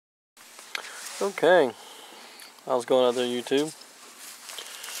Okay, how's it going out there, YouTube?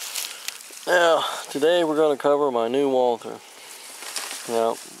 Now, today we're going to cover my new Walther.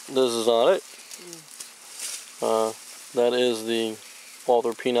 Now, this is on it. That is the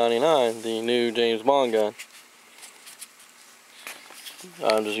Walther P99, the new James Bond gun.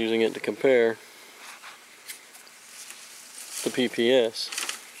 I'm just using it to compare the PPS.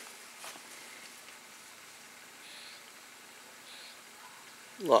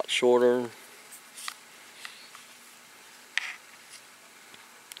 A lot shorter.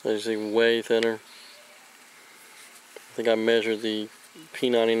 As you see, way thinner. I think I measured the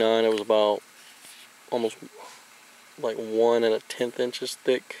P99. It was about almost like 1 1/10 inches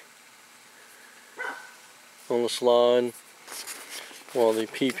thick on the slide, while the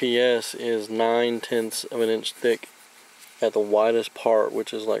PPS is 9/10 of an inch thick at the widest part,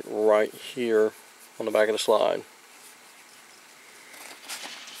 which is like right here on the back of the slide.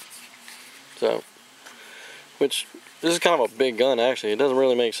 So, which this is kind of a big gun actually. It doesn't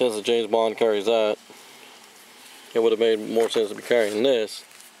really make sense that James Bond carries that. It would have made more sense to be carrying this.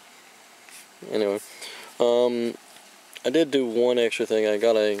 Anyway, I did do one extra thing. I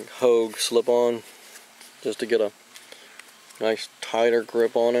got a Hogue slip-on just to get a nice tighter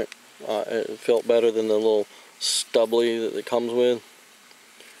grip on it. It felt better than the little stubbly that it comes with.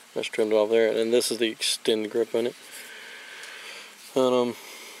 I just trimmed it off there, and this is the extend grip in it. And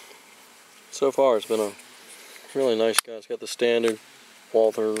so far it's been a really nice gun. It's got the standard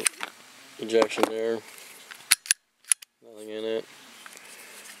Walther ejection there, nothing in it,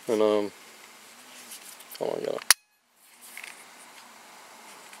 and oh my god.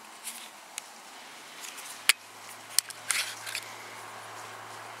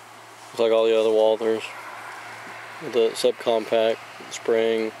 It's like all the other Walthers, with the subcompact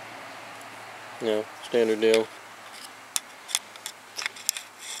spring, you know, standard deal.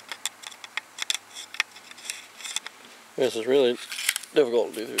 This is really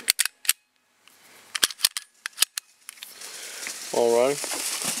difficult to do through.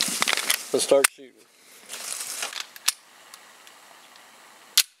 Alrighty, let's start shooting.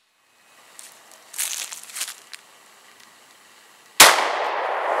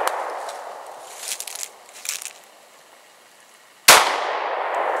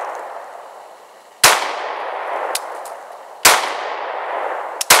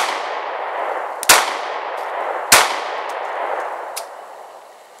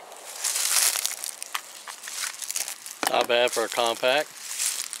 Not bad for a compact.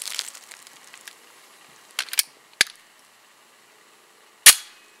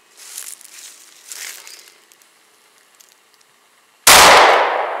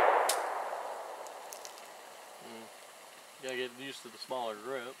 You gotta get used to the smaller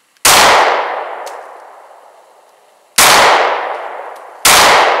grip.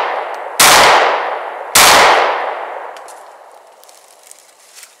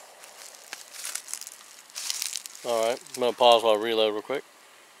 Alright, I'm going to pause while I reload real quick.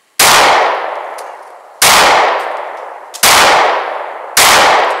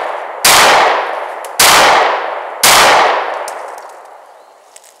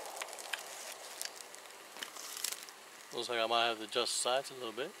 Looks like I might have to adjust the sights a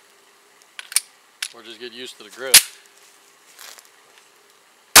little bit, or just get used to the grip.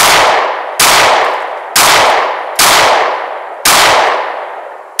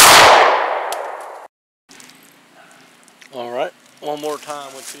 Alright, one more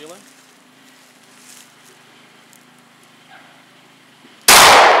time with feeling.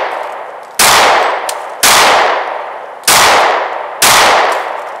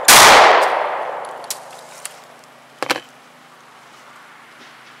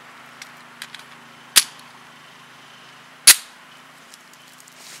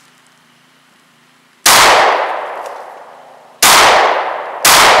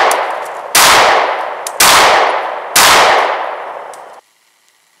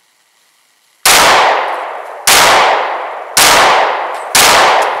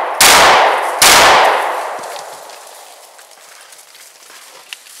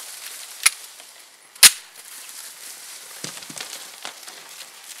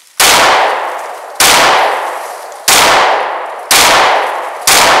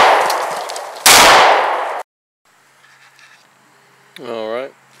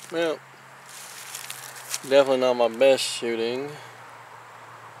 Alright, well, definitely not my best shooting.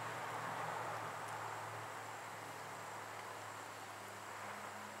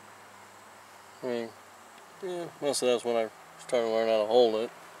 I mean, yeah, most of that's when I started to learn how to hold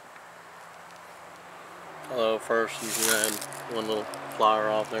it. Although first you can add one little flyer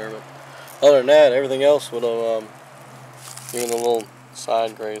off there, but other than that, everything else would have, even the little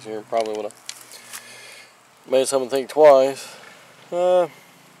side grays here, probably would have made someone think twice.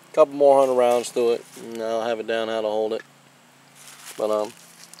 Couple more 100 rounds to it, and I'll have it down how to hold it. But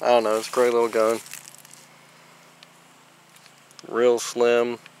I don't know, it's a great little gun. Real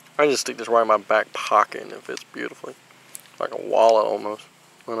slim. I can just stick this right in my back pocket and it fits beautifully. Like a wallet almost.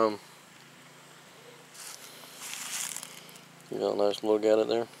 But you got a nice look at it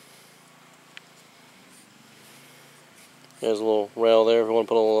there. There's a little rail there if you want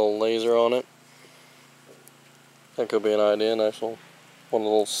to put a little laser on it. That could be an idea, nice little one of the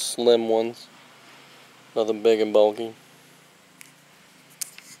little slim ones. Nothing big and bulky.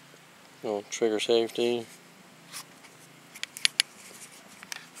 Little trigger safety.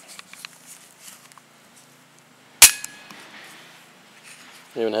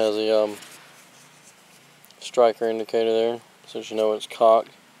 Even has a striker indicator there, so you know it's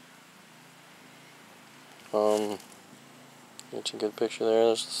cocked. Get you a good picture there.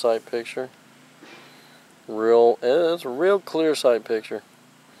 There's the sight picture. It's a real clear sight picture.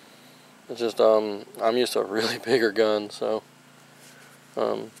 It's just I'm used to a really bigger gun, so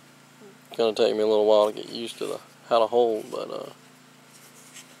it's gonna take me a little while to get used to how to hold. But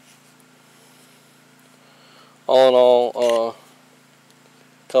all in all,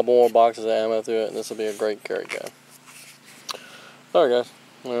 a couple more boxes of ammo through it, and this will be a great carry gun. Alright guys,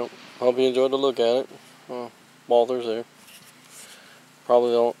 well, hope you enjoyed the look at it. Walther's there.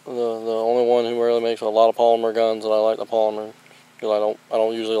 Probably the only one who really makes a lot of polymer guns, and I like the polymer because I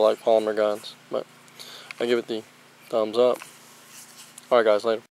don't usually like polymer guns, but I give it the thumbs up. Alright guys, later.